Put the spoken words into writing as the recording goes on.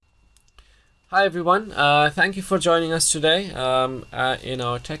Hi everyone, thank you for joining us today in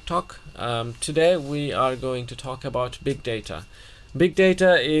our Tech Talk. Today we are going to talk about big data. Big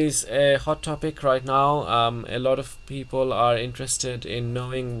data is a hot topic right now. A lot of people are interested in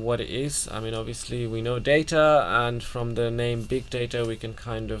knowing what it is. I mean, obviously we know data, and from the name big data, we can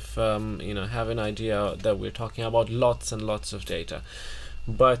kind of have an idea that we're talking about lots and lots of data.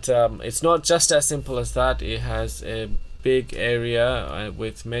 But it's not just as simple as that. It has a big area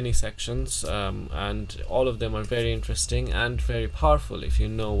with many sections, and all of them are very interesting and very powerful if you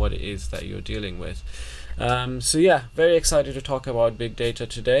know what it is that you're dealing with. So yeah, very excited to talk about big data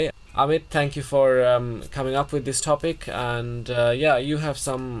today. Amit, thank you for coming up with this topic. And yeah, you have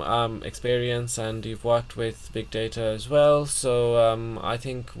some experience and you've worked with big data as well. So I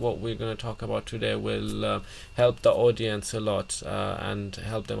think what we're going to talk about today will help the audience a lot and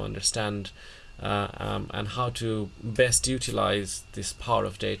help them understand and how to best utilize this power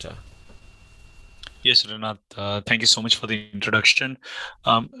of data. Yes, Renat, thank you so much for the introduction.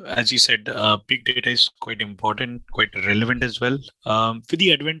 As you said, big data is quite important, quite relevant as well. With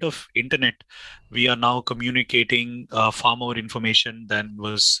the advent of internet, we are now communicating far more information than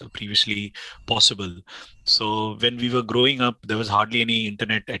was previously possible. So when we were growing up, there was hardly any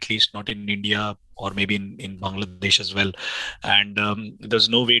internet, at least not in India or maybe in Bangladesh as well. And there's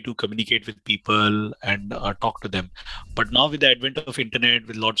no way to communicate with people and talk to them. But now with the advent of internet,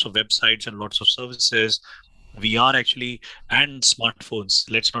 with lots of websites and lots of services, we are actually, and smartphones,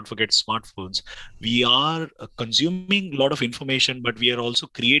 let's not forget smartphones, we are consuming a lot of information, but we are also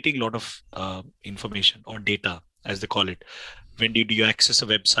creating a lot of information or data, as they call it. When did you access a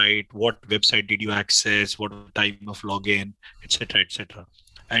website? What website did you access? What time of login, etc., etc.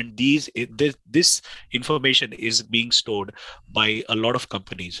 And this information is being stored by a lot of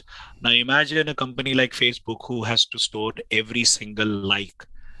companies. Now imagine a company like Facebook who has to store every single like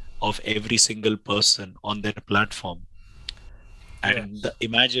of every single person on their platform. And Yes.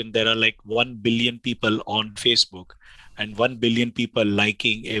 imagine there are like 1 billion people on Facebook and 1 billion people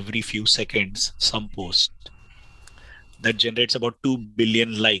liking every few seconds some post. That generates about 2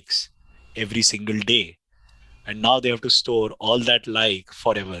 billion likes every single day. And now they have to store all that like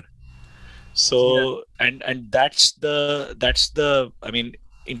forever. Yeah. So and that's the I mean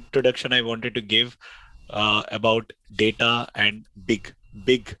introduction I wanted to give about data and big,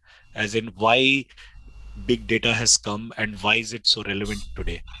 as in why big data has come and why is it so relevant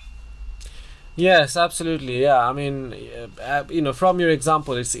today. Yes, absolutely. Yeah, I mean, from your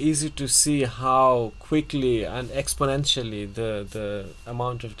example, it's easy to see how quickly and exponentially the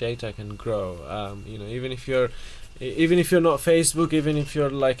amount of data can grow. Even if you're not Facebook, even if you're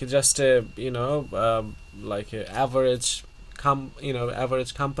like just a like a average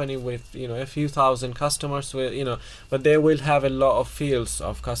company with a few thousand customers with but they will have a lot of fields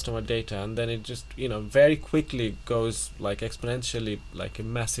of customer data, and then it just very quickly goes like exponentially, like a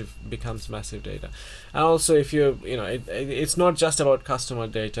massive becomes massive data. And also, if it's not just about customer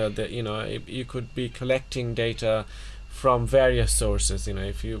data, that you could be collecting data from various sources.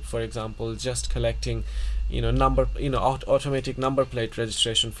 If you, for example, just collecting number automatic number plate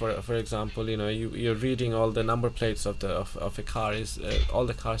registration, for example, you're reading all the number plates of a car, is all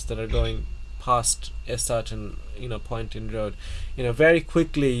the cars that are going past a certain point in road. Very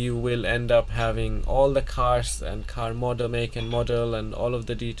quickly you will end up having all the cars and car model, make and model, and all of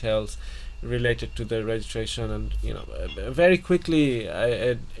the details related to the registration. And very quickly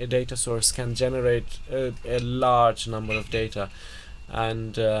a data source can generate a large number of data.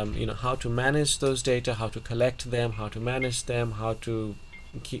 And how to manage those data, how to collect them, how to manage them, how to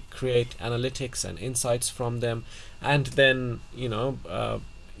create analytics and insights from them, and then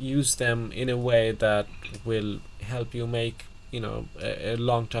use them in a way that will help you make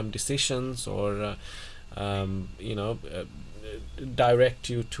long-term decisions, or um, you know uh, direct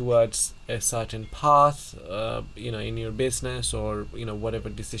you towards a certain path, in your business, or whatever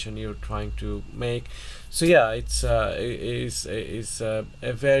decision you're trying to make. So yeah, it is a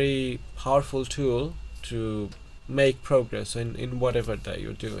very powerful tool to make progress in whatever that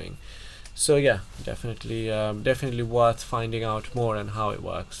you're doing. So yeah, definitely worth finding out more and how it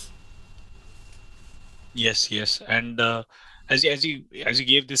works. Yes, and as you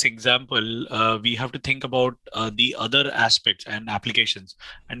gave this example, we have to think about the other aspects and applications,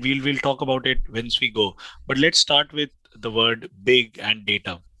 and we'll talk about it once we go. But let's start with the word big and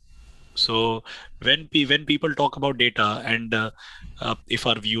data. So when people talk about data, and if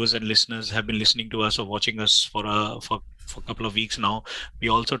our viewers and listeners have been listening to us or watching us for a couple of weeks now, we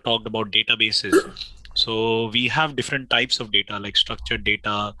also talked about databases. So we have different types of data like structured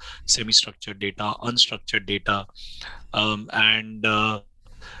data, semi-structured data, unstructured data, and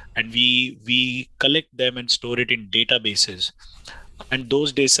and we collect them and store it in databases. And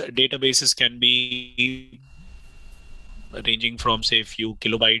those databases can be ranging from, say, a few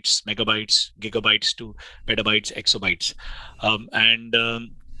kilobytes, megabytes, gigabytes to petabytes, exabytes.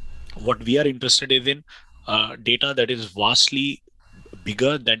 And what we are interested in, data that is vastly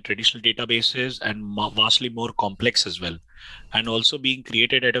bigger than traditional databases and vastly more complex as well, and also being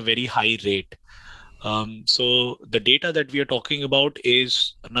created at a very high rate. So the data that we are talking about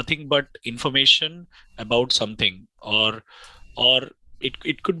is nothing but information about something, or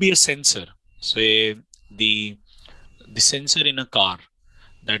it could be a sensor. Say the sensor in a car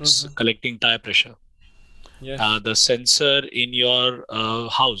that's Mm-hmm. collecting tire pressure, Yes. the sensor in your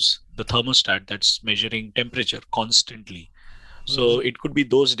house, the thermostat that's measuring temperature constantly. Mm-hmm. So it could be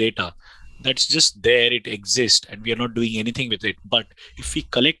those data that's just there, it exists, and we are not doing anything with it. But if we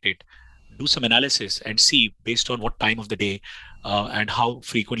collect it, do some analysis, and see based on what time of the day and how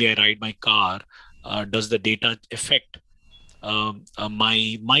frequently I ride my car, does the data affect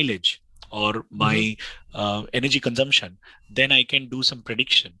my mileage or Mm-hmm. my energy consumption, then I can do some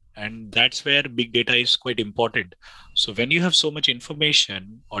prediction. And that's where big data is quite important. So when you have so much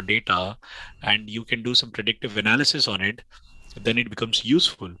information or data and you can do some predictive analysis on it, then it becomes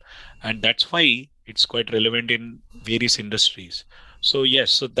useful. And that's why it's quite relevant in various industries. So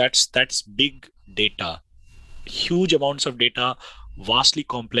yes, so that's big data. Huge amounts of data, vastly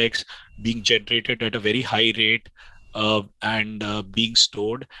complex, being generated at a very high rate, and being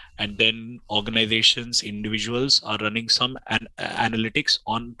stored. And then organizations, individuals are running some analytics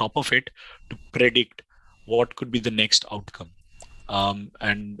on top of it to predict what could be the next outcome,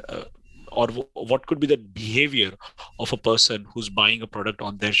 and or what could be the behavior of a person who's buying a product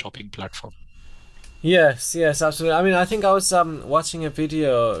on their shopping platform. Yes, yes, absolutely. I mean, I think I was watching a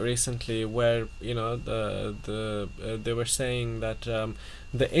video recently where they were saying that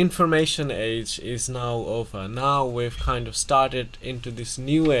the information age is now over. Now we've kind of started into this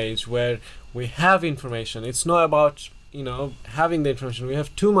new age where we have information. It's not about having the information. We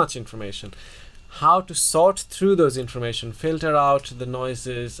have too much information. How to sort through those information, filter out the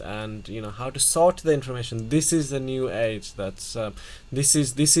noises, and how to sort the information. This is the new age. This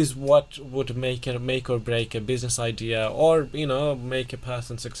is what would make or break a business idea, or make a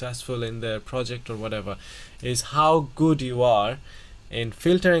person successful in their project or whatever, is how good you are in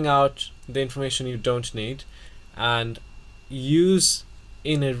filtering out the information you don't need, and use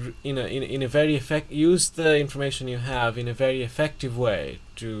in a very use the information you have in a very effective way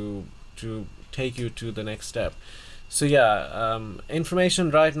to take you to the next step. So yeah,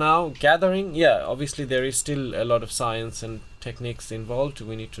 information right now gathering. Yeah, obviously there is still a lot of science and techniques involved.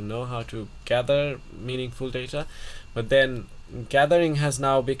 We need to know how to gather meaningful data, but then gathering has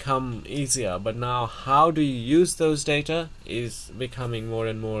now become easier. But now, how do you use those data is becoming more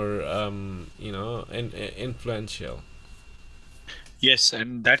and more, influential. Yes,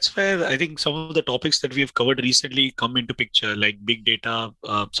 and that's where I think some of the topics that we have covered recently come into picture, like big data,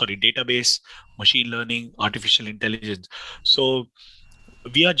 database, machine learning, artificial intelligence. So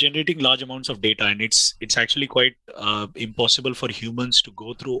we are generating large amounts of data, and it's actually quite impossible for humans to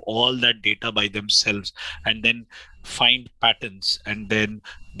go through all that data by themselves and then find patterns, and then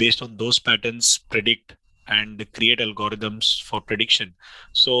based on those patterns predict and create algorithms for prediction.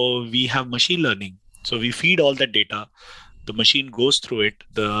 So we have machine learning. So we feed all that data, the machine goes through it,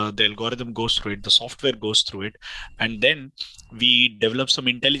 the algorithm goes through it, the software goes through it, and then we develop some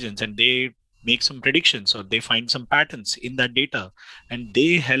intelligence, and they make some predictions, or they find some patterns in that data, and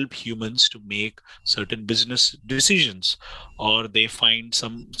they help humans to make certain business decisions, or they find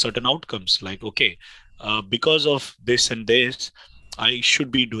some certain outcomes, like, okay, because of this and this, I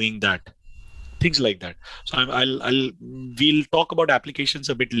should be doing that, things like that. So we'll talk about applications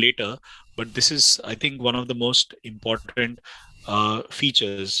a bit later, but this is, I think, one of the most important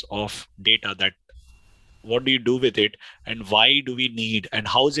features of data, that what do you do with it, and why do we need, and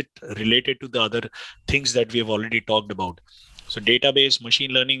how is it related to the other things that we have already talked about. So database,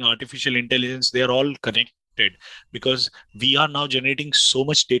 machine learning, artificial intelligence, they are all connected, because we are now generating so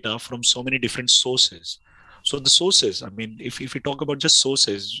much data from so many different sources. So the sources, I mean, if we talk about just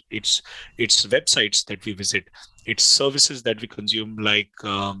sources, it's websites that we visit, it's services that we consume, like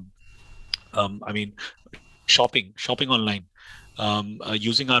I mean, shopping online,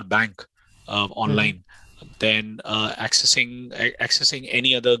 using our bank Mm-hmm. online, then accessing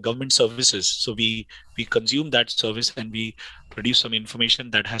any other government services. So we consume that service, and we produce some information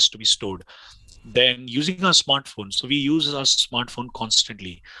that has to be stored. Then using our smartphone, so we use our smartphone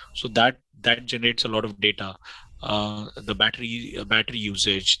constantly, so that generates a lot of data. the battery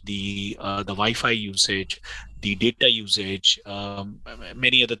usage, the Wi-Fi usage, the data usage,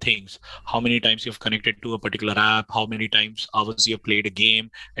 many other things. How many times you've connected to a particular app, how many times hours you've played a game,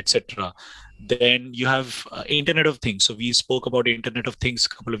 etc. Then you have Internet of Things. So we spoke about Internet of Things a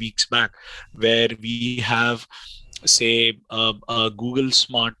couple of weeks back, where we have, say, a Google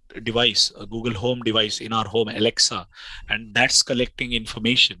Smart device, a Google Home device in our home, Alexa, and that's collecting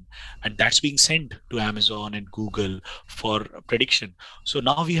information, and that's being sent to Amazon and Google for prediction. So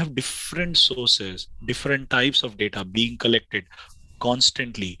now we have different sources, different types of data being collected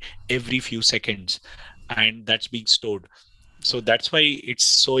constantly every few seconds, and that's being stored. So that's why it's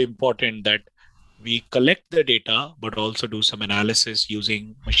so important that we collect the data, but also do some analysis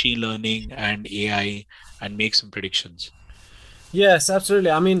using machine learning and AI and make some predictions. Yes,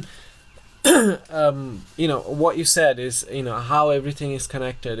 absolutely. I mean, what you said is, how everything is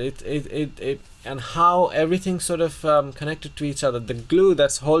connected. And how everything sort of connected to each other. The glue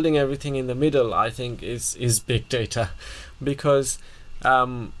that's holding everything in the middle, I think, is big data, because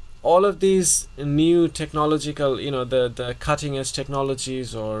all of these new technological, the cutting edge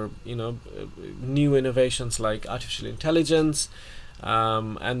technologies, or new innovations like artificial intelligence,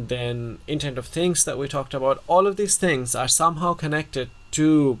 and then Internet of Things that we talked about, all of these things are somehow connected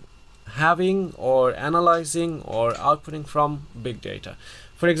to having or analyzing or outputting from big data.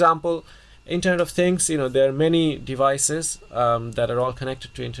 For example, Internet of Things, there are many devices that are all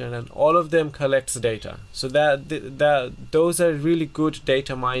connected to internet, and all of them collects data. So those are really good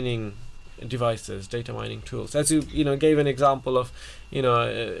data mining devices, data mining tools. As you gave an example of,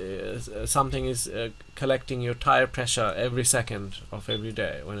 something is collecting your tire pressure every second of every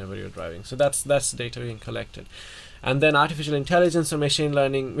day whenever you're driving. So that's data being collected. And then artificial intelligence or machine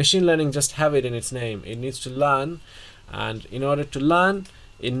learning just have it in its name. It needs to learn, and in order to learn,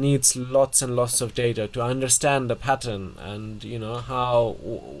 it needs lots and lots of data to understand the pattern, and how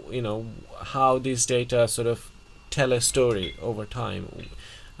these data sort of tell a story over time.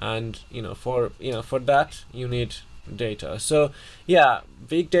 And for that you need data. So yeah,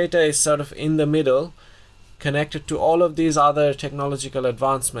 big data is sort of in the middle, connected to all of these other technological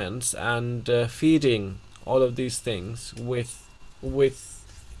advancements, and feeding all of these things with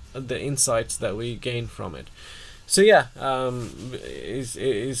the insights that we gain from it. So yeah,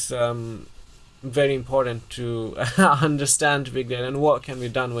 is very important to understand big data and what can be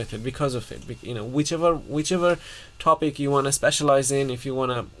done with it because of it. Whichever topic you want to specialize in, if you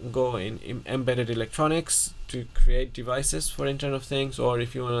want to go in embedded electronics to create devices for Internet of Things, or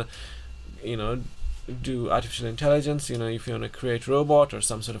if you want to do artificial intelligence, if you want to create robot or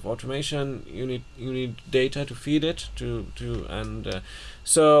some sort of automation, you need data to feed it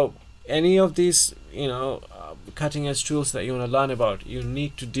so any of these cutting edge tools that you want to learn about, you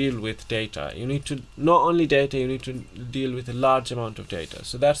need to deal with data. You need to not only data, you need to deal with a large amount of data.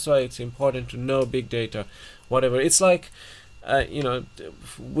 So that's why it's important to know big data. Whatever it's like,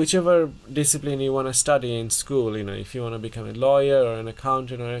 whichever discipline you want to study in school, if you want to become a lawyer or an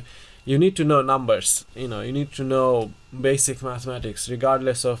accountant, you need to know numbers. You need to know basic mathematics,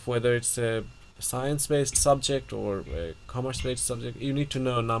 regardless of whether it's a science-based subject or a commerce-based subject. You need to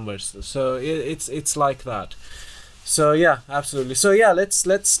know numbers. So it's like that. So yeah, absolutely. So yeah, let's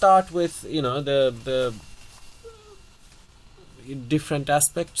start with the different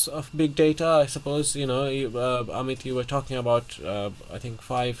aspects of big data. I suppose Amit, you were talking about I think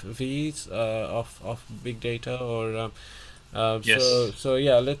 5 V's of big data, or Yes. so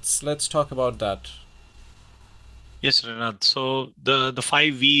yeah, let's talk about that. Yes, Renat. So the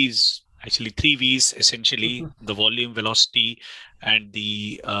 5 V's, actually 3 V's essentially: the volume, velocity, and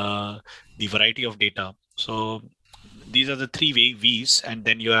the variety of data. So these are the 3 V's, and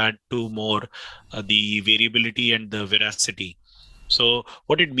then you add 2 more, the variability and the veracity. So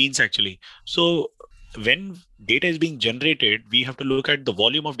what it means actually: so when data is being generated, we have to look at the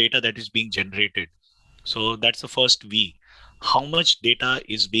volume of data that is being generated. So that's the first V. How much data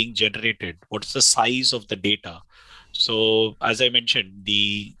is being generated? What's the size of the data? So as I mentioned,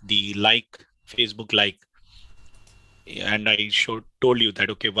 the Facebook like, and I told you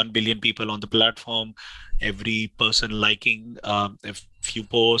that, okay, 1 billion people on the platform, every person liking a few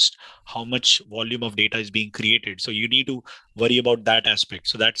posts, how much volume of data is being created. So you need to worry about that aspect.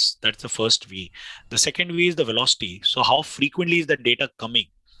 So that's the first V. The second V is the velocity. So how frequently is the data coming?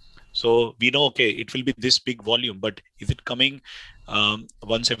 So we know, okay, it will be this big volume, but is it coming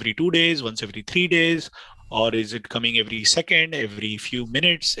once every 2 days, once every 3 days, or is it coming every second, every few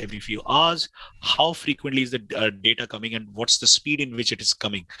minutes, every few hours? How frequently is the data coming, and what's the speed in which it is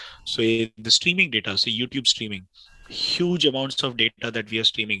coming? So in the streaming data, so YouTube streaming, huge amounts of data that we are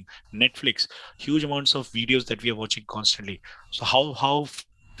streaming. Netflix, huge amounts of videos that we are watching constantly. So how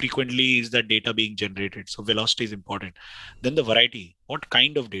frequently is that data being generated? So velocity is important. Then the variety, what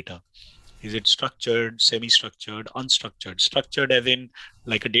kind of data? Is it structured, semi-structured, unstructured? Structured as in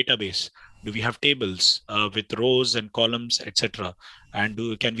like a database. Do we have tables with rows and columns, etc.? And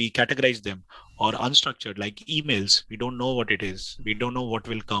can we categorize them? Or unstructured, like emails? We don't know what it is. We don't know what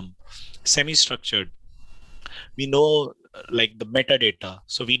will come. Semi-structured, we know like the metadata.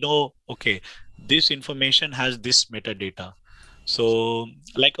 So we know, okay, this information has this metadata. So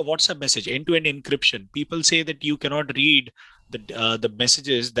like a WhatsApp message, end-to-end encryption. People say that you cannot read the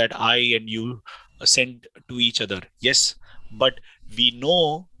messages that I and you send to each other. Yes, but we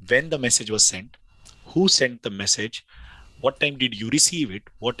know when the message was sent, who sent the message, what time did you receive it,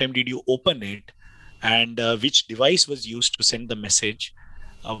 what time did you open it, and which device was used to send the message,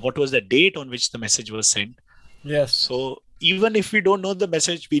 what was the date on which the message was sent. Yes. So even if we don't know the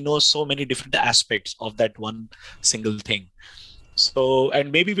message, we know so many different aspects of that one single thing. So,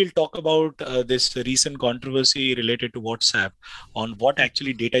 and maybe we'll talk about this recent controversy related to WhatsApp on what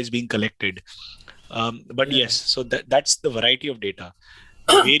actually data is being collected. But yes, so that's the variety of data.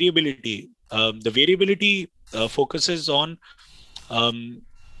 Variability. The variability focuses on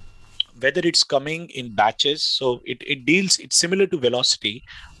whether it's coming in batches. So it's similar to velocity,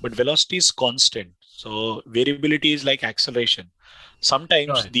 but velocity is constant. So variability is like acceleration.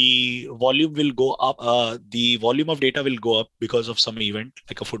 Sometimes the volume will go up, the volume of data will go up because of some event,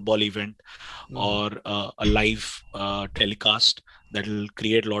 like a football event or a live telecast that will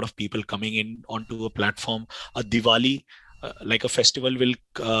create a lot of people coming in onto a platform. A Diwali, like a festival, will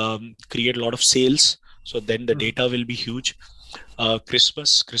create a lot of sales. So then the data will be huge.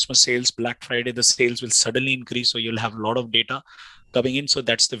 Christmas sales, Black Friday, the sales will suddenly increase. So you'll have a lot of data coming in. So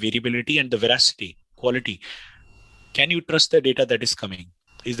that's the variability. And the veracity, quality. Can you trust the data that is coming?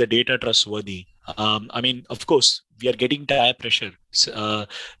 Is the data trustworthy? I mean, of course, we are getting tire pressure,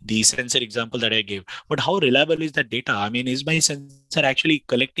 the sensor example that I gave. But how reliable is that data? I mean, is my sensor actually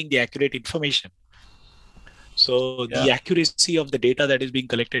collecting the accurate information? So the accuracy of the data that is being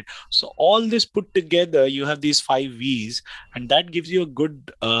collected. So all this put together, you have these 5 V's, and that gives you a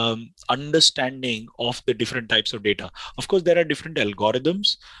good understanding of the different types of data. Of course, there are different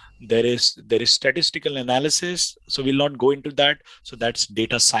algorithms. There is statistical analysis. So we'll not go into that. So that's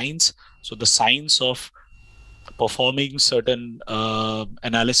data science. So the science of performing certain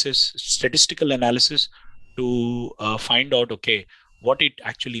analysis, statistical analysis to find out, okay, what it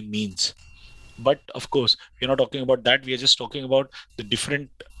actually means. But of course, we're not talking about that. We are just talking about the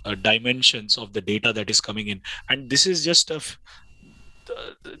different dimensions of the data that is coming in. And this is just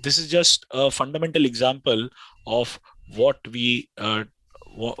a fundamental example of what we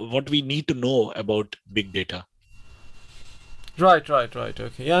need to know about big data. Right.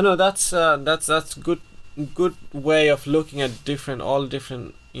 Okay. Yeah. No, that's good way of looking at all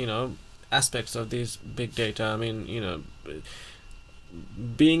different aspects of these big data. I mean,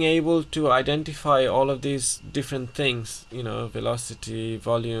 being able to identify all of these different things, velocity,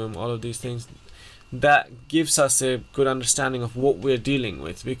 volume, all of these things, that gives us a good understanding of what we're dealing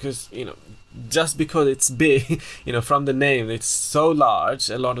with. Because just because it's big, from the name, it's so large.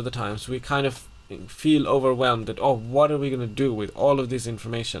 A lot of the times we kind of feel overwhelmed that, oh, what are we going to do with all of this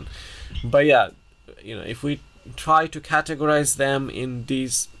information? But yeah, if we try to categorize them in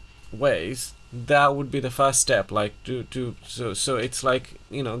these ways, that would be the first step, like so it's like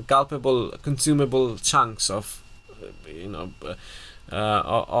gulpable, consumable chunks of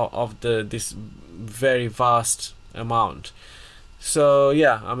of this very vast amount. So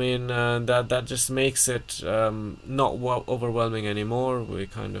yeah, I mean, that just makes it not overwhelming anymore. We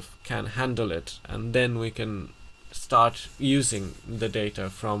kind of can handle it, and then we can start using the data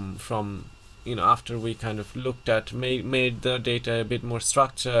from after we kind of looked at made the data a bit more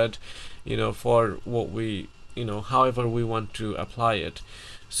structured, for what we however we want to apply it.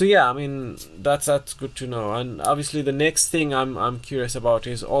 So yeah, I mean, that's good to know. And obviously the next thing I'm curious about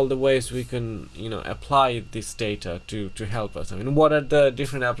is all the ways we can apply this data to help us. I mean, what are the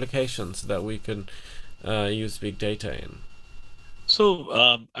different applications that we can use big data in? So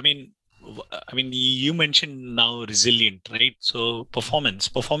I mean, you mentioned now resilient, right? So performance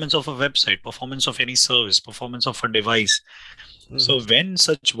of a website, performance of any service, performance of a device. So when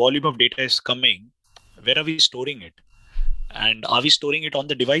such volume of data is coming, where are we storing it? And are we storing it on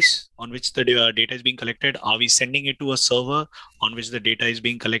the device on which the data is being collected? Are we sending it to a server on which the data is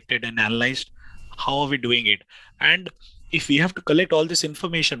being collected and analyzed? How are we doing it? And if we have to collect all this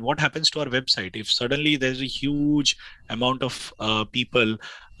information, what happens to our website? If suddenly there's a huge amount of people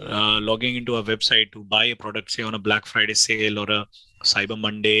logging into a website to buy a product, say on a Black Friday sale or a Cyber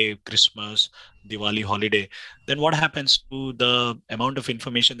Monday, Christmas, Diwali holiday, then what happens to the amount of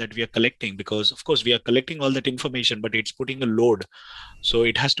information that we are collecting? Because of course we are collecting all that information, but it's putting a load. So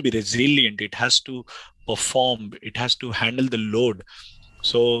it has to be resilient, it has to perform, it has to handle the load.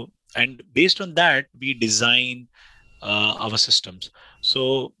 So, and based on that, we design our systems.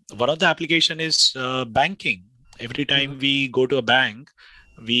 So one of the application is banking. Every time we go to a bank,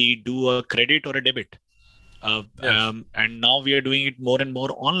 we do a credit or a debit. And now we are doing it more and more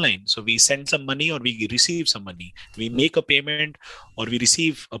online. So we send some money or we receive some money. We make a payment or we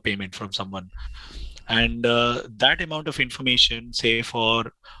receive a payment from someone. And that amount of information, say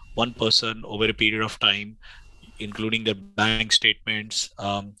for one person over a period of time, including their bank statements,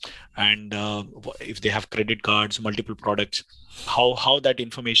 and if they have credit cards, multiple products, how that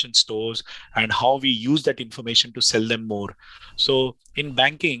information stores and how we use that information to sell them more. So in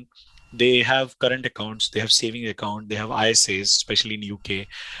banking, they have current accounts, they have saving account, they have ISAs, especially in UK,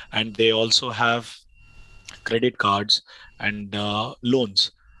 and they also have credit cards and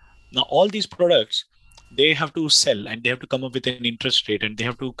loans. Now, all these products, they have to sell and they have to come up with an interest rate and they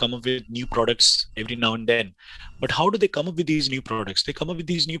have to come up with new products every now and then. But how do they come up with these new products? They come up with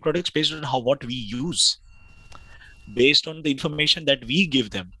these new products based on what we use, based on the information that we give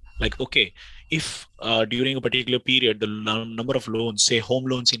them. Like, okay, if during a particular period, the number of loans, say home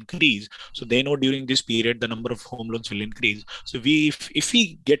loans increase, so they know during this period, the number of home loans will increase. So if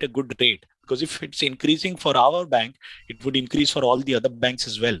we get a good rate, because if it's increasing for our bank, it would increase for all the other banks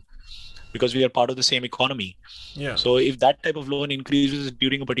as well, because we are part of the same economy. Yeah. So if that type of loan increases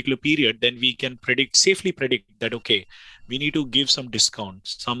during a particular period, then we can safely predict that, okay, we need to give some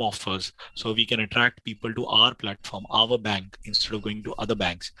discounts, some offers, so we can attract people to our platform, our bank, instead of going to other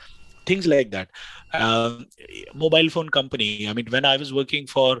banks. Things like that. Mobile phone company. I mean, when I was working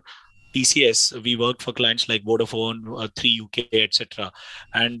for TCS, we worked for clients like Vodafone, 3UK, etc.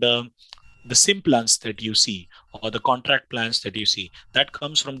 And the SIM plans that you see or the contract plans that you see, that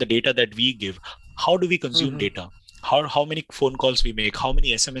comes from the data that we give. How do we consume data? How many phone calls we make? How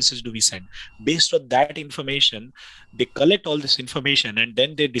many SMSs do we send? Based on that information, they collect all this information and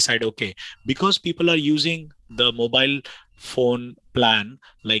then they decide, okay, because people are using the mobile phone plan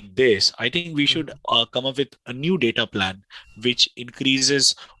like this, I think we should come up with a new data plan which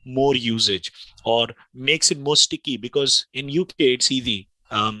increases more usage or makes it more sticky, because in UK it's easy.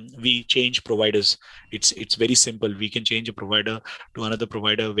 We change providers. It's very simple. We can change a provider to another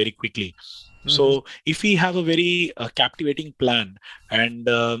provider very quickly. So if we have a very captivating plan and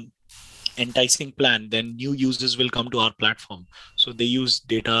enticing plan, then new users will come to our platform. So they use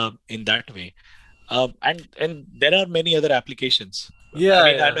data in that way. And there are many other applications. Yeah,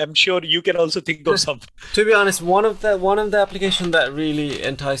 I mean, I'm sure you can also think of some. To be honest, one of the application that really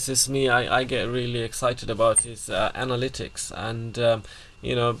entices me, I get really excited about is analytics, and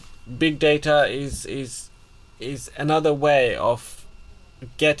big data is another way of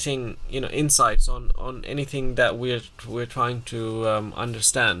getting insights on anything that we're trying to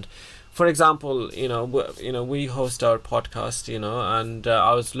understand. For example, we host our podcast, and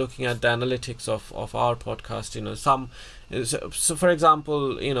I was looking at the analytics of our podcast. So for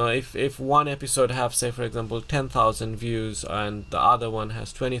example, if one episode have, say for example, 10,000 views and the other one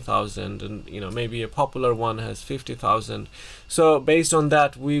has 20,000, and maybe a popular one has 50,000. So based on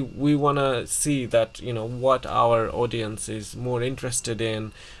that, we want to see that what our audience is more interested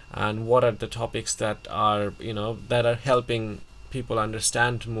in, and what are the topics that are that are helping people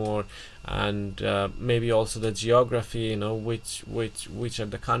understand more, and maybe also the geography, which are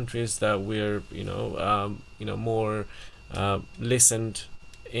the countries that we're more listened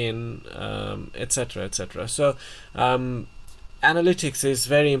in, etc. etc. So analytics is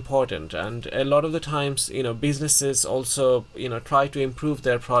very important, and a lot of the times businesses also try to improve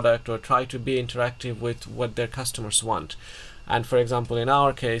their product or try to be interactive with what their customers want. And for example, in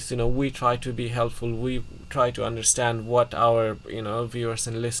our case, we try to be helpful. We try to understand what our viewers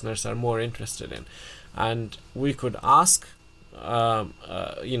and listeners are more interested in, and we could ask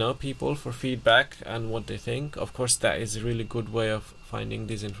people for feedback and what they think. Of course, that is a really good way of finding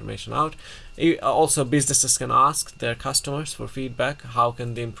this information out. Also, businesses can ask their customers for feedback. How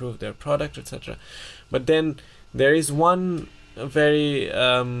can they improve their product, etc. But then there is one very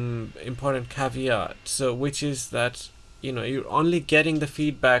important caveat, which is that you're only getting the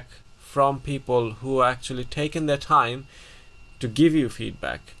feedback from people who actually taken their time to give you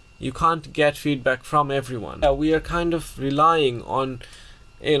feedback. You can't get feedback from everyone. We are kind of relying on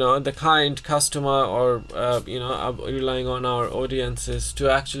the kind customer, or relying on our audiences to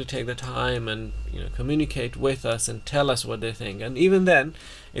actually take the time and communicate with us and tell us what they think. And even then,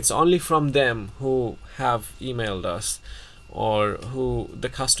 it's only from them who have emailed us, or who the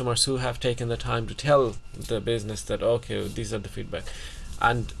customers who have taken the time to tell the business that, okay, these are the feedback.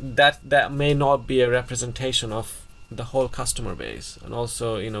 And that may not be a representation of the whole customer base. And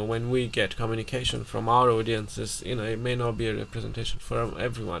also, when we get communication from our audiences, it may not be a representation for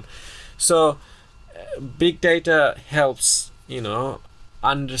everyone. So big data helps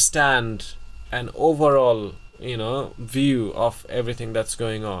understand an overall view of everything that's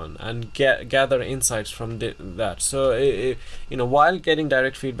going on, and gather insights from that. So while getting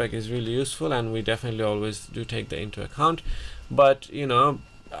direct feedback is really useful, and we definitely always do take that into account, but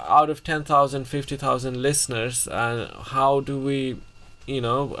out of 10,000, 50,000 listeners, how do we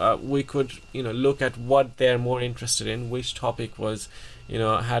we could look at what they're more interested in, which topic was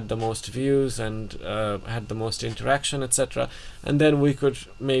had the most views and had the most interaction, etc. And then we could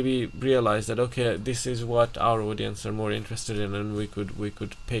maybe realize that, okay, this is what our audience are more interested in, and we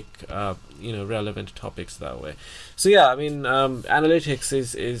could pick relevant topics that way. So yeah, analytics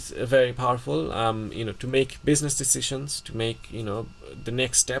is very powerful to make business decisions, to make the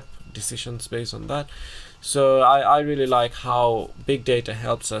next step decisions based on that. So I really like how big data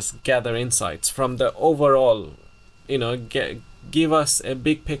helps us gather insights from the overall, give us a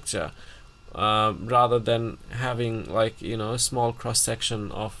big picture, rather than having a small cross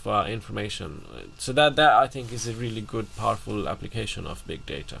section of information. So that I think is a really good, powerful application of big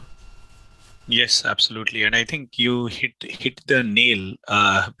data. Yes, absolutely. And I think you hit the nail,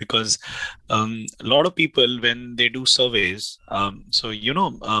 because a lot of people, when they do surveys,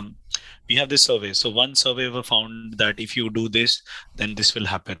 we have this survey. So one survey found that if you do this, then this will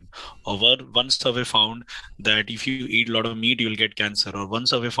happen. Or one survey found that if you eat a lot of meat, you'll get cancer. Or one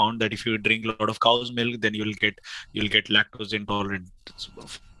survey found that if you drink a lot of cow's milk, then you'll get lactose intolerant.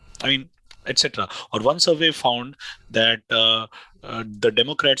 Etc. Or one survey found that the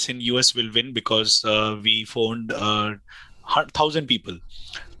Democrats in US will win because we found 1,000 people.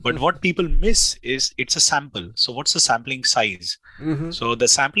 But what people miss is it's a sample. So what's the sampling size? Mm-hmm. So the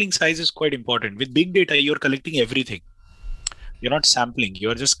sampling size is quite important. With big data, you're collecting everything. You're not sampling.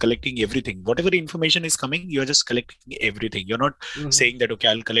 You're just collecting everything. Whatever information is coming, you're just collecting everything. You're not saying that, okay,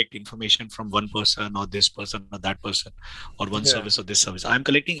 I'll collect information from one person or this person or that person or one service or this service. I'm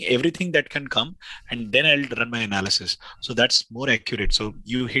collecting everything that can come, and then I'll run my analysis. So that's more accurate. So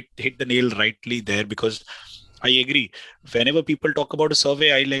you hit the nail rightly there, because I agree. Whenever people talk about a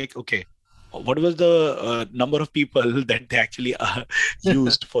survey, I like, okay, what was the number of people that they actually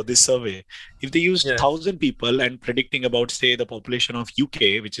used for this survey? If they used 1,000 people and predicting about, say, the population of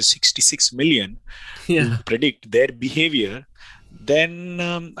UK, which is 66 million, to predict their behavior,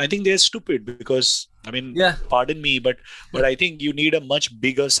 then I think they're stupid, because, pardon me, but I think you need a much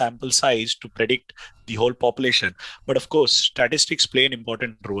bigger sample size to predict the whole population. But of course, statistics play an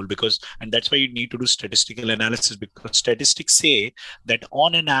important role, and that's why you need to do statistical analysis, because statistics say that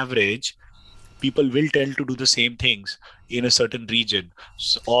on an average, people will tend to do the same things in a certain region,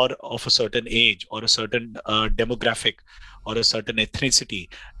 or of a certain age, or a certain demographic, or a certain ethnicity.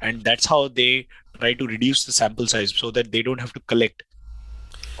 And that's how they try to reduce the sample size, so that they don't have to collect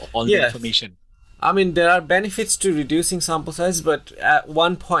all the information. There are benefits to reducing sample size, but at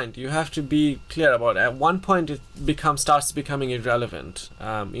one point, you have to be clear about it. At one point, it starts becoming irrelevant.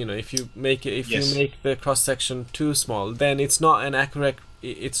 If you make the cross section too small, then it's not an accurate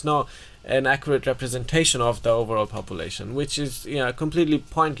representation of the overall population, which is completely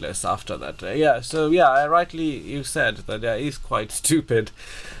pointless after that. Rightly you said that is quite stupid.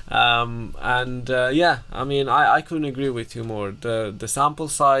 I couldn't agree with you more. The sample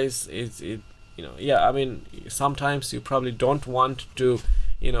size is sometimes you probably don't want to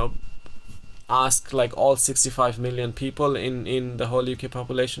ask like all 65 million people in the whole UK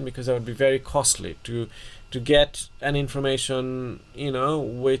population, because that would be very costly to get an information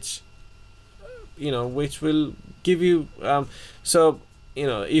which will give you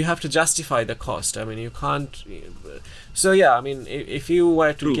you have to justify the cost. You can't. So if you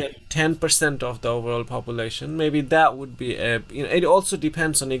were to get 10% of the overall population, maybe that would be it also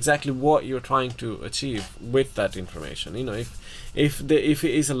depends on exactly what you're trying to achieve with that information. If it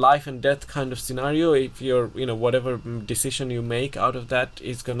is a life and death kind of scenario, if you're whatever decision you make out of that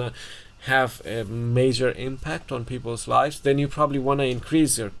is gonna have a major impact on people's lives, then you probably want to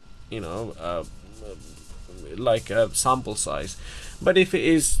increase your like a sample size. But if it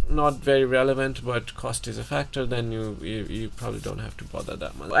is not very relevant, but cost is a factor, then you probably don't have to bother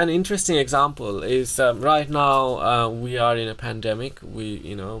that much. An interesting example is right now we are in a pandemic.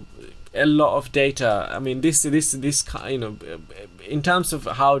 A lot of data. I mean, this in terms of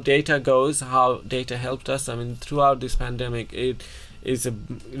how data goes, how data helped us. I mean, throughout this pandemic, it is a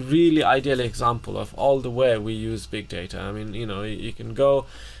really ideal example of all the way we use big data. I mean, you can go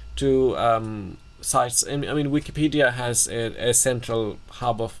to sites. I mean, Wikipedia has a central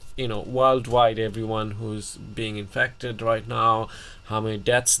hub of worldwide everyone who's being infected right now, how many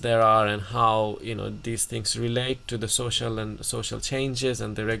deaths there are, and how these things relate to the social changes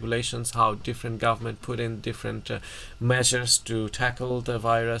and the regulations, how different government put in different measures to tackle the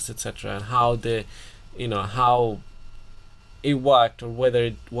virus, etc., and how how it worked, or whether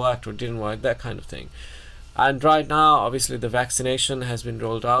it worked or didn't work, that kind of thing. And right now, obviously, the vaccination has been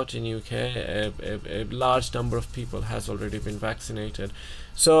rolled out in UK. A large number of people has already been vaccinated.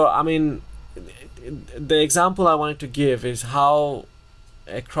 So, I mean, the example I wanted to give is how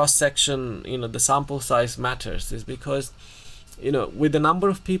a cross-section, the sample size matters, is because, with the number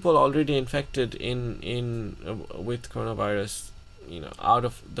of people already infected with coronavirus, out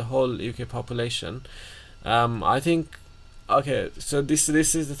of the whole UK population, I think. Okay, so this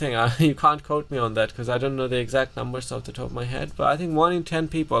is the thing. You can't quote me on that because I don't know the exact numbers off the top of my head. But I think 1 in 10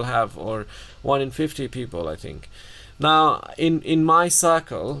 people have, or 1 in 50 people, I think. Now, in my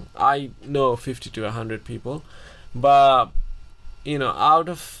circle, I know 50 to 100 people. But, out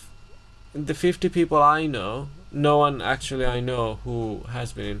of the 50 people I know, no one actually I know who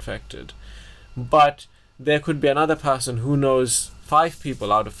has been infected. But there could be another person who knows 5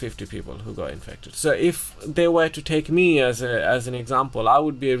 people out of 50 people who got infected. So if they were to take me as an example, I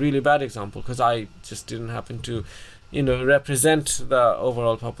would be a really bad example because I just didn't happen to, represent the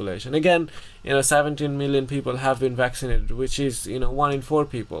overall population. Again, 17 million people have been vaccinated, which is, 1 in 4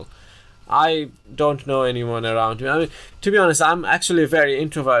 people. I don't know anyone around me. I mean, to be honest, I'm actually a very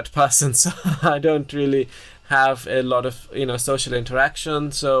introvert person, so I don't really have a lot of, social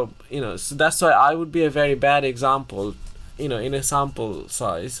interaction. So, so that's why I would be a very bad example in a sample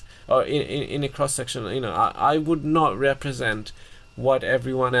size or in a cross section. I would not represent what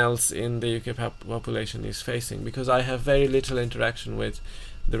everyone else in the UK population is facing because I have very little interaction with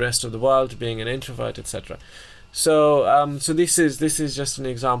the rest of the world, being an introvert, etc. So so this is just an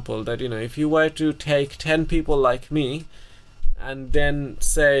example that if you were to take 10 people like me and then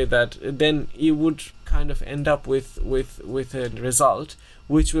say that, then you would kind of end up with a result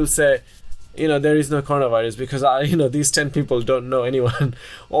which will say, there is no coronavirus because these 10 people don't know anyone,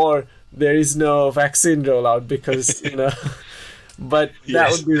 or there is no vaccine rollout because but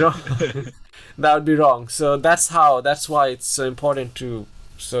that would be wrong. That would be wrong. So that's why it's so important to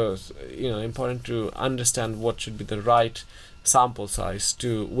understand what should be the right sample size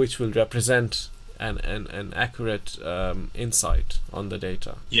which will represent an accurate insight on the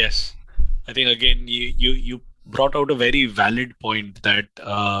data. Yes, I think again you brought out a very valid point that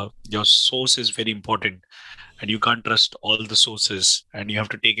your source is very important and you can't trust all the sources and you have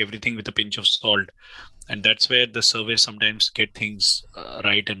to take everything with a pinch of salt, and that's where the surveys sometimes get things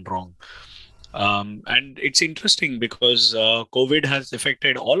right and wrong. And it's interesting because COVID has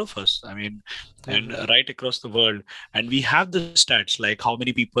affected all of us. I mean, and right across the world. And we have the stats like how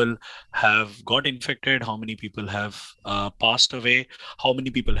many people have got infected, how many people have passed away, how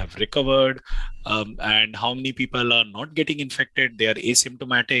many people have recovered, and how many people are not getting infected. They are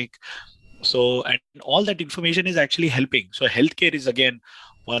asymptomatic. So, and all that information is actually helping. So healthcare is again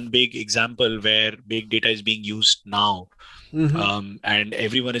one big example where big data is being used now. And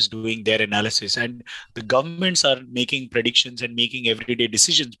everyone is doing their analysis, and the governments are making predictions and making everyday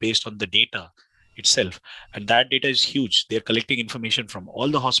decisions based on the data itself. And that data is huge. They're collecting information from all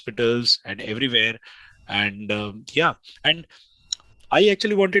the hospitals and everywhere. And and I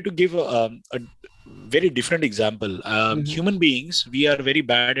actually wanted to give a very different example. Human beings, we are very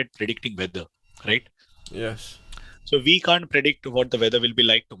bad at predicting weather, right? Yes. So we can't predict what the weather will be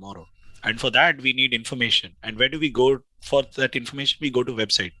like tomorrow. And for that, we need information. And where do we go for that information? We go to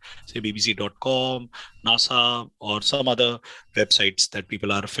website, say bbc.com, NASA, or some other websites that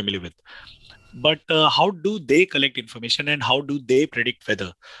people are familiar with. But how do they collect information and how do they predict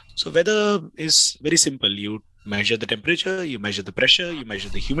weather? So weather is very simple. You measure the temperature, you measure the pressure, you measure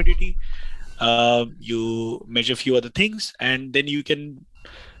the humidity, you measure a few other things, and then you can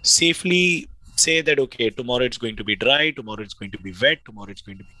safely say that, okay, tomorrow it's going to be dry, tomorrow it's going to be wet, tomorrow it's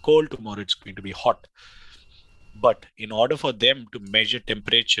going to be cold, tomorrow it's going to be hot. But in order for them to measure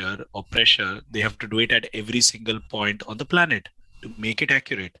temperature or pressure, they have to do it at every single point on the planet to make it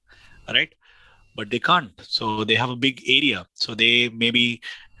accurate, right? but they can't. So they have a big area. So they maybe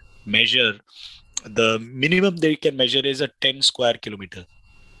measure, the minimum they can measure is a 10 square kilometer.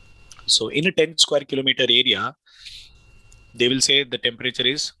 So in a 10 square kilometer area, they will say the temperature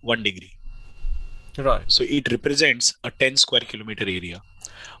is 1 degree. Right. So it represents a 10 square kilometer area.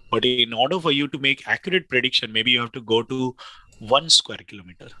 But in order for you to make accurate prediction, maybe you have to go to 1 square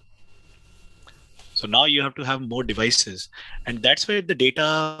kilometer. So now you have to have more devices. And that's where the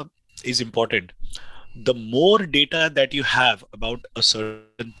data is important. The more data that you have about a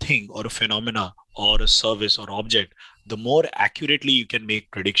certain thing or a phenomena or a service or object, the more accurately you can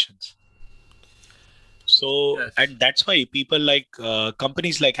make predictions. So, Yes. and that's why people like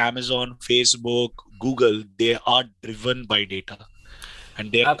companies like Amazon, Facebook, Google, they are driven by data,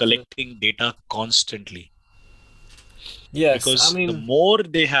 and they are Absolutely. collecting data constantly. Yes, Because the more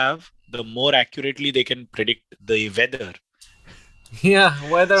they have, the more accurately they can predict the weather. yeah,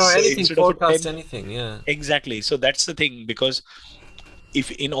 weather or So anything, instead of forecast anything. Yeah. exactly. So that's the thing, because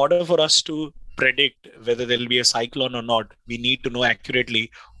if in order for us to predict whether there will be a cyclone or not, we need to know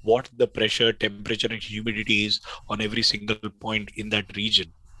accurately what the pressure, temperature, and humidity is on every single point in that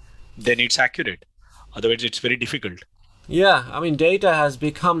region. Then it's accurate. Otherwise, it's very difficult. Yeah, I mean, data has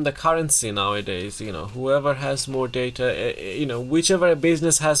become the currency nowadays. You know, whoever has more data, whichever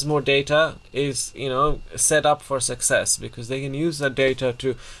business has more data is, set up for success, because they can use that data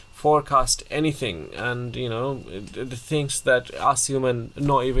to forecast anything, and the things that us human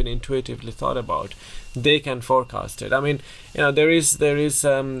not even intuitively thought about, they can forecast it. I mean, there is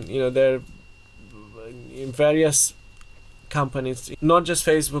there various companies, not just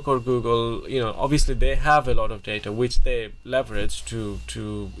Facebook or Google, obviously they have a lot of data which they leverage to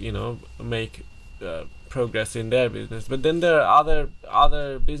make progress in their business. But then there are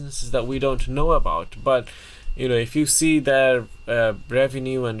other businesses that we don't know about. But if you see their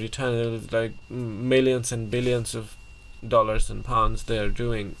revenue and return, it's like millions and billions of dollars and pounds they're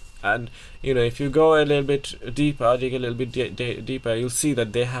doing. And if you go a little bit deeper, dig a little bit deeper, you'll see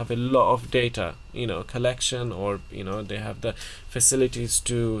that they have a lot of data, collection, or they have the facilities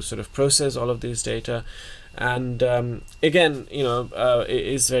to sort of process all of this data. And again, it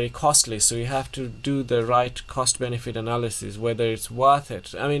is very costly, so you have to do the right cost benefit analysis, whether it's worth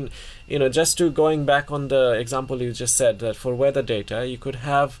it. I mean, just to going back on the example you just said, that for weather data you could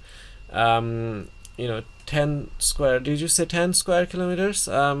have 10 square, did you say 10 square kilometers?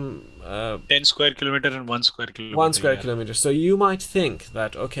 10 square kilometer and 1 square kilometer. 1 square kilometer. So you might think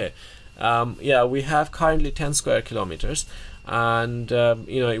that, okay, we have currently 10 square kilometers, and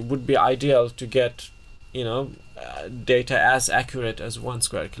it would be ideal to get data as accurate as 1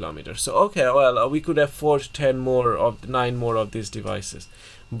 square kilometer. So okay, well, we could afford 9 more of these devices.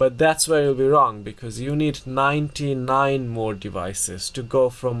 But that's where you'll be wrong, because you need 99 more devices to go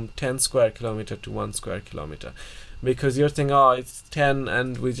from 10 square kilometer to 1 square kilometer, because you're thinking, oh, it's 10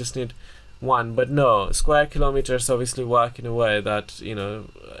 and we just need 1. But no, square kilometers obviously work in a way that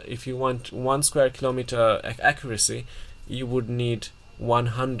if you want 1 square kilometer accuracy, you would need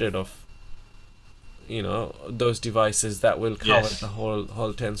 100 of those devices that will cover the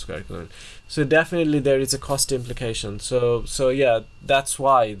whole 10 square kilometers. So definitely there is a cost implication. So yeah, that's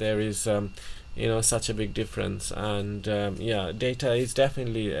why there is such a big difference. And data is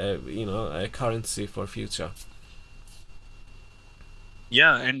definitely a currency for future.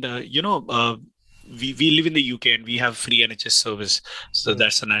 Yeah, and we live in the UK and we have free NHS service. So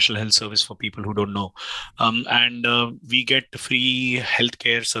that's the National Health Service for people who don't know. And we get free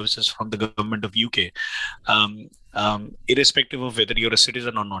healthcare services from the government of UK, irrespective of whether you're a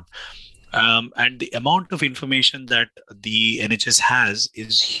citizen or not. And the amount of information that the NHS has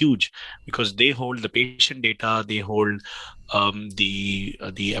is huge, because they hold the patient data, they hold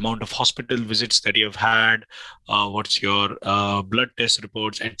the amount of hospital visits that you have had, what's your blood test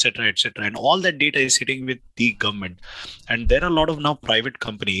reports, etc., and all that data is sitting with the government. And there are a lot of now private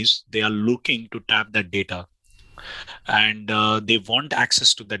companies, they are looking to tap that data, and they want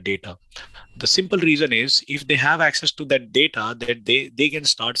access to that data. The simple reason is, if they have access to that data, that they can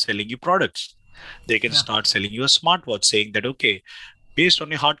start selling you products. They can start selling you a smartwatch, saying that, okay, based on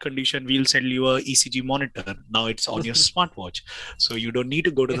your heart condition, we'll sell you a ECG monitor. Now it's on your smartwatch. So you don't need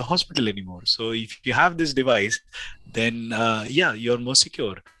to go to the hospital anymore. So if you have this device, then you're more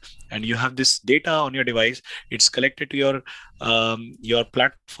secure. And you have this data on your device, it's collected to your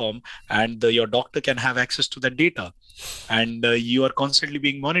platform, and your doctor can have access to that data. And you are constantly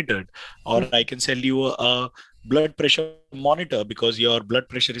being monitored. Or I can sell you a blood pressure monitor because your blood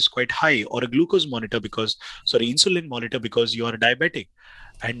pressure is quite high, or a glucose monitor insulin monitor because you are diabetic.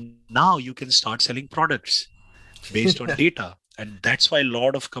 And now you can start selling products based on data. And that's why a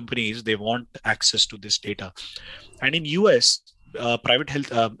lot of companies, they want access to this data. And in US, private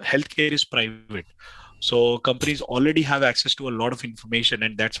healthcare is private. So companies already have access to a lot of information.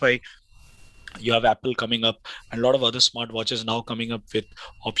 And that's why you have Apple coming up and a lot of other smartwatches now coming up with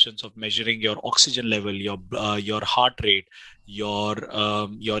options of measuring your oxygen level, your heart rate, your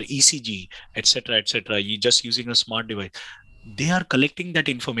ECG, etc., etc. You just using a smart device. They are collecting that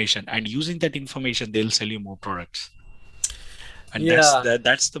information, and using that information, they'll sell you more products. And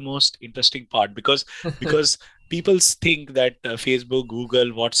that's the most interesting part, because people think that Facebook,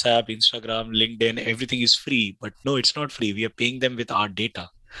 Google, WhatsApp, Instagram, LinkedIn, everything is free, but no, it's not free. We are paying them with our data.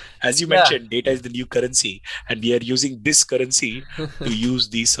 As you mentioned, data is the new currency, and we are using this currency to use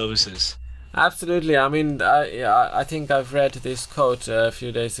these services. Absolutely. I mean, I think I've read this quote a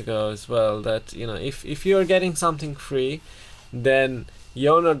few days ago as well, that, you know, if you're getting something free, then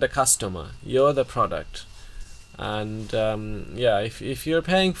you're not the customer, you're the product. And if you're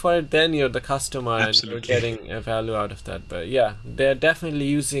paying for it, then you're the customer. Absolutely. And you're getting a value out of that. But yeah, they're definitely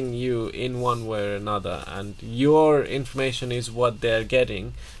using you in one way or another, and your information is what they're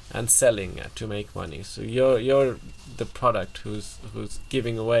getting and selling to make money. So you're the product who's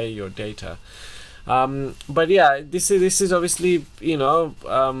giving away your data. But yeah, this is obviously, you know,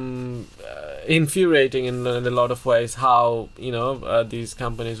 infuriating in a lot of ways, how, you know, these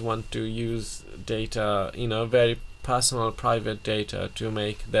companies want to use data, you know, very personal, private data, to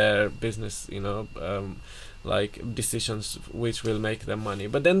make their business, you know, like decisions which will make them money.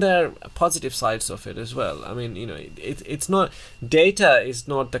 But then there are positive sides of it as well. I mean, you know, it's not, data is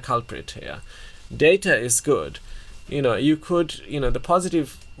not the culprit here. Data is good. You know, you could, you know, the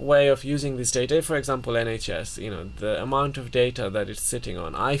positive way of using this data, for example, NHS, you know, the amount of data that it's sitting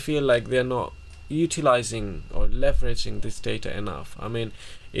on, I feel like they're not utilizing or leveraging this data enough. I mean,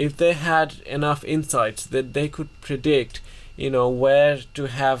 if they had enough insights that they could predict, you know, where to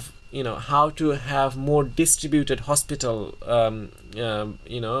have, you know, how to have more distributed hospital,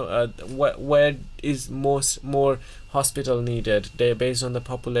 you know, where is more hospital needed, they based on the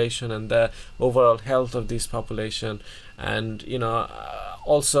population and the overall health of this population. And, you know,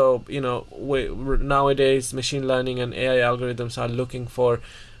 also, you know, nowadays machine learning and AI algorithms are looking for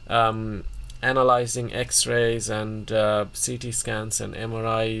analyzing X-rays and CT scans and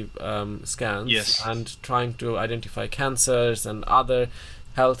MRI scans, yes, and trying to identify cancers and other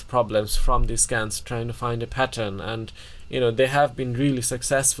health problems from these scans, trying to find a pattern. And, you know, they have been really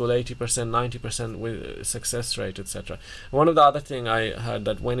successful, 80%, 90% with success rate, etc. One of the other thing I heard,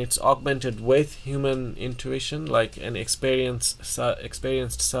 that when it's augmented with human intuition, like an experienced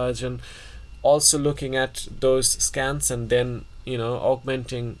surgeon also looking at those scans and then, you know,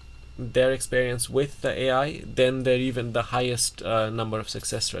 augmenting their experience with the AI, then they're even the highest number of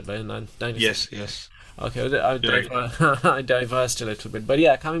success rate, right? 90%. Yes. Okay, I diverged a little bit, but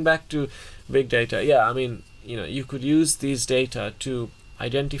yeah, coming back to big data, yeah, I mean, you know, you could use these data to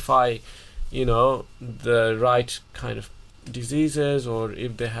identify, you know, the right kind of diseases, or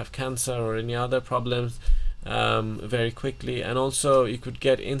if they have cancer or any other problems, very quickly. And also you could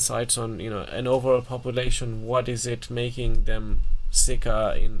get insights on, you know, an overall population, what is it making them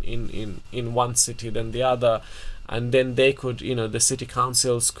sicker in one city than the other. And then they could, you know, the city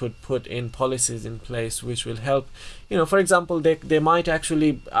councils could put in policies in place which will help. You know, for example, they might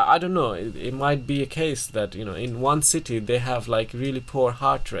actually, I don't know, it might be a case that, you know, in one city they have like really poor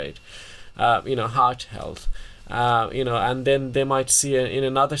heart rate, you know, heart health, you know, and then they might see in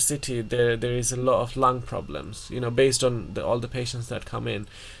another city there is a lot of lung problems, you know, based on all the patients that come in.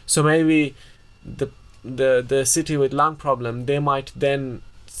 So maybe the city with lung problem, they might then,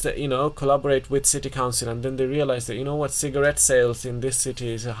 you know, collaborate with city council, and then they realize that, you know what, cigarette sales in this city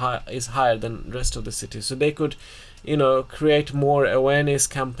is higher than the rest of the city. So they could, you know, create more awareness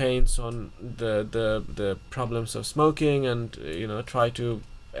campaigns on the problems of smoking, and, you know, try to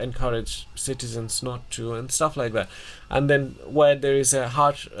encourage citizens not to, and stuff like that. And then where there is a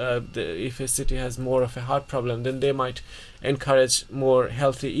heart, if a city has more of a heart problem, then they might encourage more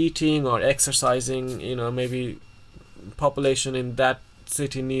healthy eating or exercising. You know, maybe population in that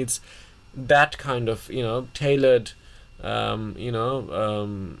city needs that kind of, you know, tailored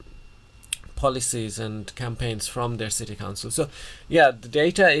policies and campaigns from their city council. So yeah, the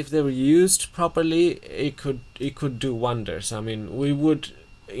data, if they were used properly, it could do wonders. I mean, we would,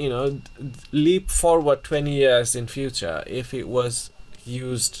 you know, leap forward 20 years in future if it was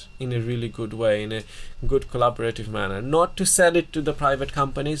used in a really good way, in a good collaborative manner, not to sell it to the private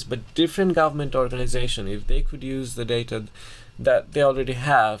companies, but different government organization, if they could use the data that they already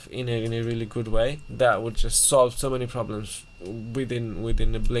have in a really good way, that would just solve so many problems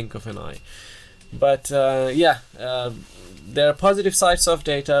within a blink of an eye. But there are positive sides of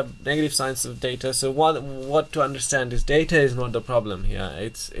data, negative sides of data. So what to understand is data is not the problem here.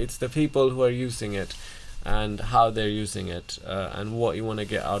 It's the people who are using it, and how they're using it, and what you want to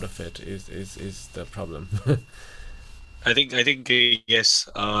get out of it is the problem. I think yes,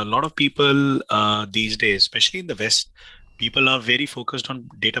 a lot of people these days, especially in the West, people are very focused on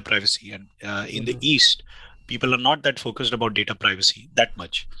data privacy, and in the East, people are not that focused about data privacy that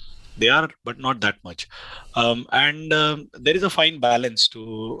much. They are, but not that much. And there is a fine balance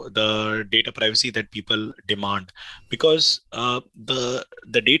to the data privacy that people demand, because the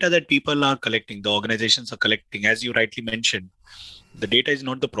data that people are collecting, the organizations are collecting, as you rightly mentioned, the data is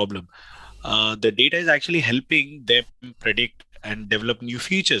not the problem. The data is actually helping them predict and develop new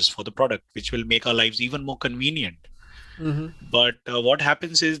features for the product, which will make our lives even more convenient. But what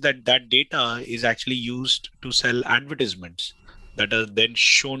happens is that that data is actually used to sell advertisements that are then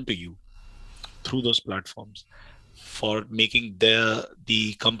shown to you through those platforms for making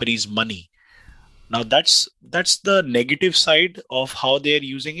the company's money. Now that's the negative side of how they are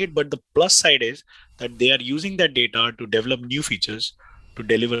using it, but the plus side is that they are using that data to develop new features to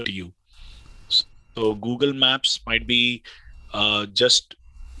deliver to you. So Google Maps might be just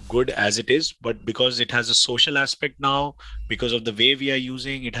good as it is, but because it has a social aspect now, because of the way we are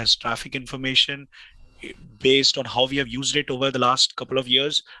using it, has traffic information based on how we have used it over the last couple of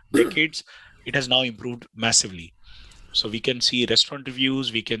years, decades, it has now improved massively. So we can see restaurant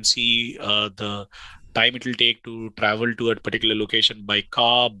reviews, we can see the time it will take to travel to a particular location by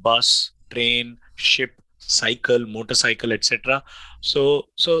car, bus, train, ship, cycle, motorcycle, etc. So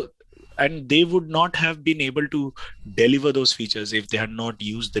and they would not have been able to deliver those features if they had not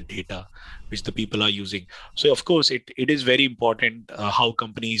used the data which the people are using. So of course it is very important how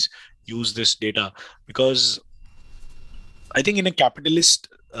companies use this data, because I think in a capitalist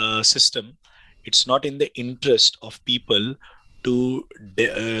system, it's not in the interest of people to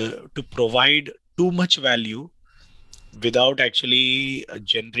provide too much value without actually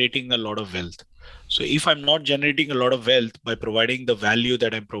generating a lot of wealth. So if I'm not generating a lot of wealth by providing the value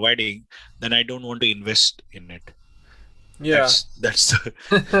that I'm providing, then I don't want to invest in it. Yeah. That's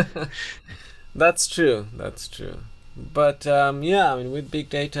That's true. That's true. But yeah, I mean, with big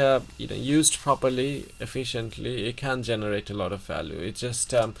data, used properly, efficiently, it can generate a lot of value. It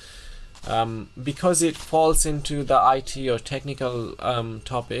just because it falls into the IT or technical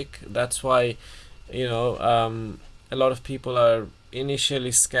topic. That's why a lot of people are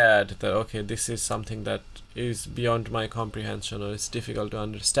initially scared that, okay, this is something that is beyond my comprehension, or it's difficult to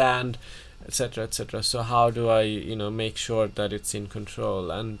understand, etc., etc. So how do I make sure that it's in control?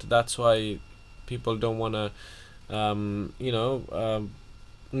 And that's why people don't want to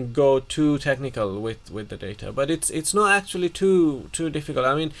go too technical with the data. But it's not actually too difficult.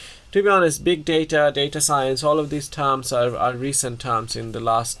 I mean, to be honest, big data science, all of these terms are recent terms in the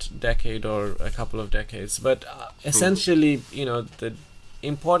last decade or a couple of decades. But essentially, the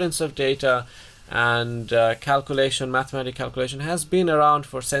importance of data and mathematical calculation has been around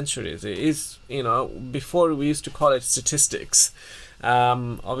for centuries. It is, before we used to call it statistics.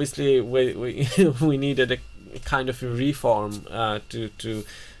 Obviously, we we needed a kind of a reform to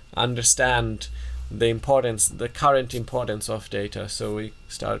understand the current importance of data. So we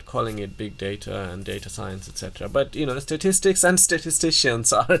started calling it big data and data science, etc. But statistics and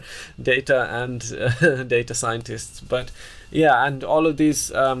statisticians are data and data scientists. But yeah, and all of these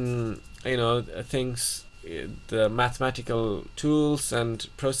things, the mathematical tools and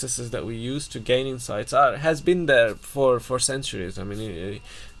processes that we use to gain insights has been there for centuries. I mean,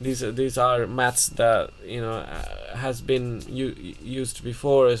 these are maths that has been used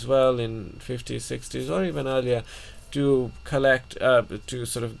before as well, in 50s, 60s, or even earlier, to collect to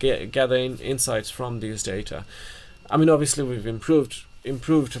sort of gather insights from these data. I mean, obviously we've improved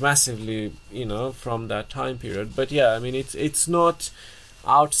massively from that time period, but yeah, I mean, it's not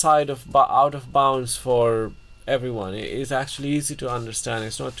out of bounds for everyone. It's actually easy to understand.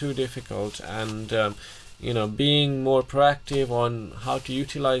 It's not too difficult, and being more proactive on how to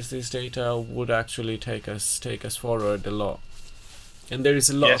utilize this data would actually take us forward a lot. And there is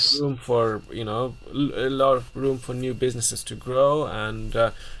a lot of room for a lot of room for new businesses to grow. And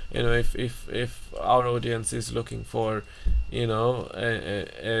if our audience is looking for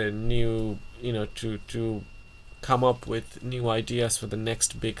a new to come up with new ideas for the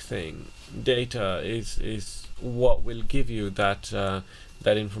next big thing, data is what will give you that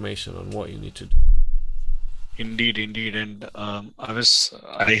information on what you need to do. Indeed, and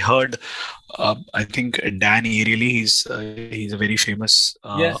I heard, I think Dan Ariely, he's a very famous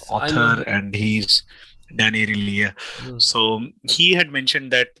Yes, I know author, him. and he's Dan Ariely. Yeah. So he had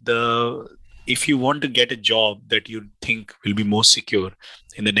mentioned that if you want to get a job that you think will be more secure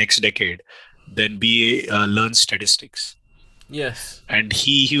in the next decade, then learn statistics. Yes. And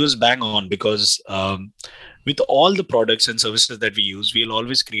he was bang on, because with all the products and services that we use, we'll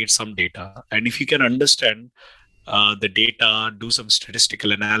always create some data. And if you can understand the data, do some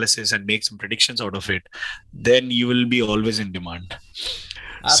statistical analysis, and make some predictions out of it, then you will be always in demand.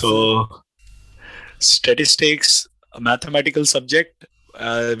 Absolutely. So statistics, a mathematical subject,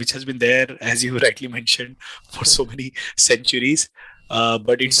 which has been there, as you rightly mentioned, for so many centuries,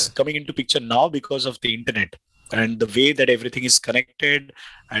 but it's coming into picture now because of the internet and the way that everything is connected,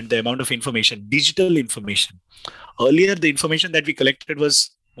 and the amount of information, digital information. Earlier, the information that we collected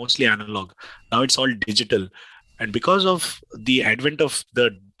was mostly analog. Now it's all digital. And because of the advent of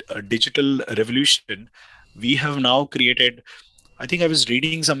the digital revolution, we have now created, I think I was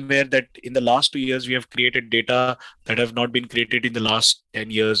reading somewhere that in the last 2 years, we have created data that have not been created in the last 10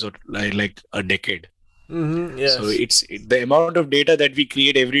 years or like a decade. Yes. So the amount of data that we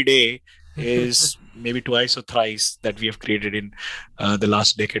create every day is maybe twice or thrice that we have created in the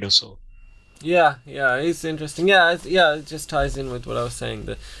last decade or so. Yeah, it's interesting. It just ties in with what I was saying.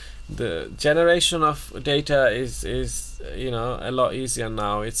 The generation of data is a lot easier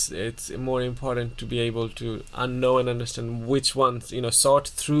now. It's more important to be able to know and understand which ones, sort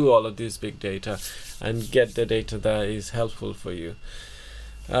through all of these big data and get the data that is helpful for you.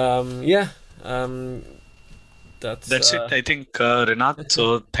 That's it, I think, Rinat.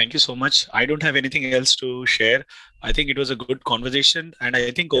 So thank you so much. I don't have anything else to share. I think it was a good conversation, and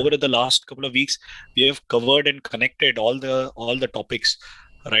I think over the last couple of weeks, we have covered and connected all the topics,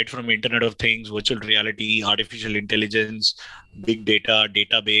 right from Internet of Things, virtual reality, artificial intelligence, big data,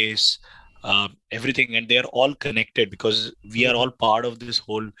 database, everything, and they are all connected because we are all part of this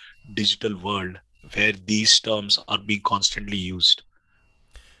whole digital world where these terms are being constantly used.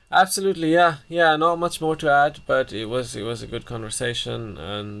 Absolutely, yeah. Not much more to add, but it was a good conversation,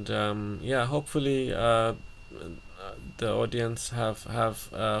 and hopefully the audience have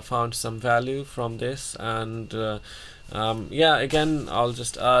found some value from this. And again, I'll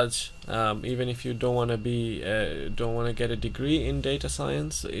just urge, even if you don't want to get a degree in data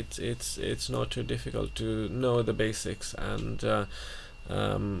science, it's not too difficult to know the basics, and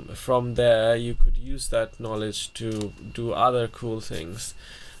from there you could use that knowledge to do other cool things.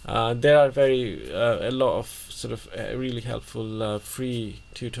 There are a lot of sort of really helpful free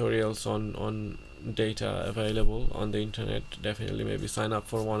tutorials on data available on the internet. Definitely maybe sign up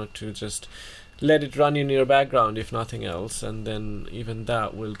for one or two, just let it run in your background if nothing else, and then even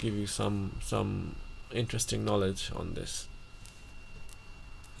that will give you some interesting knowledge on this.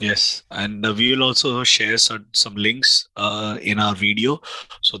 Yes, and we will also share some links in our video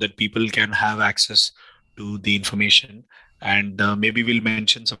so that people can have access to the information. And maybe we'll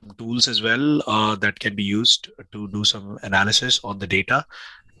mention some tools as well that can be used to do some analysis on the data.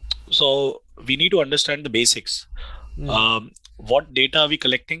 So we need to understand the basics. What data are we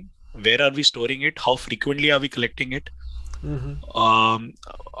collecting? Where are we storing it? How frequently are we collecting it? How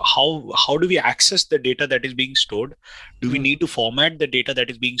do we access the data that is being stored? Do we need to format the data that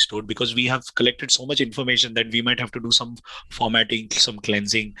is being stored? Because we have collected so much information that we might have to do some formatting, some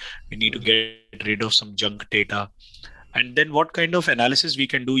cleansing. We need to get rid of some junk data. And then what kind of analysis we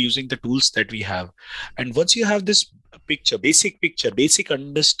can do using the tools that we have. And once you have this basic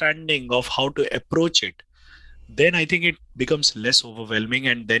understanding of how to approach it, then I think it becomes less overwhelming,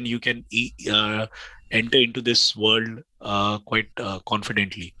 and then you can enter into this world quite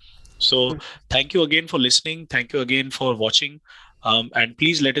confidently. So thank you again for listening. Thank you again for watching. And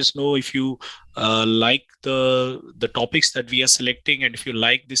please let us know if you like the topics that we are selecting, and if you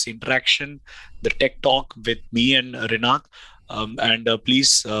like this interaction, the tech talk with me and Rinat. And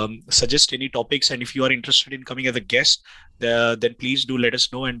please suggest any topics. And if you are interested in coming as a guest, then please do let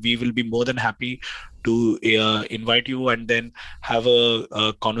us know, and we will be more than happy to invite you and then have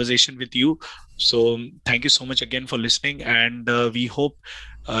a conversation with you. So thank you so much again for listening, and we hope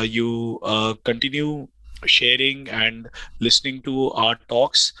you continue sharing and listening to our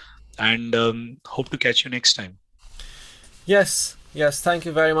talks, and hope to catch you next time. Yes, thank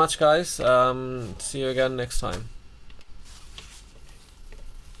you very much, guys. See you again next time.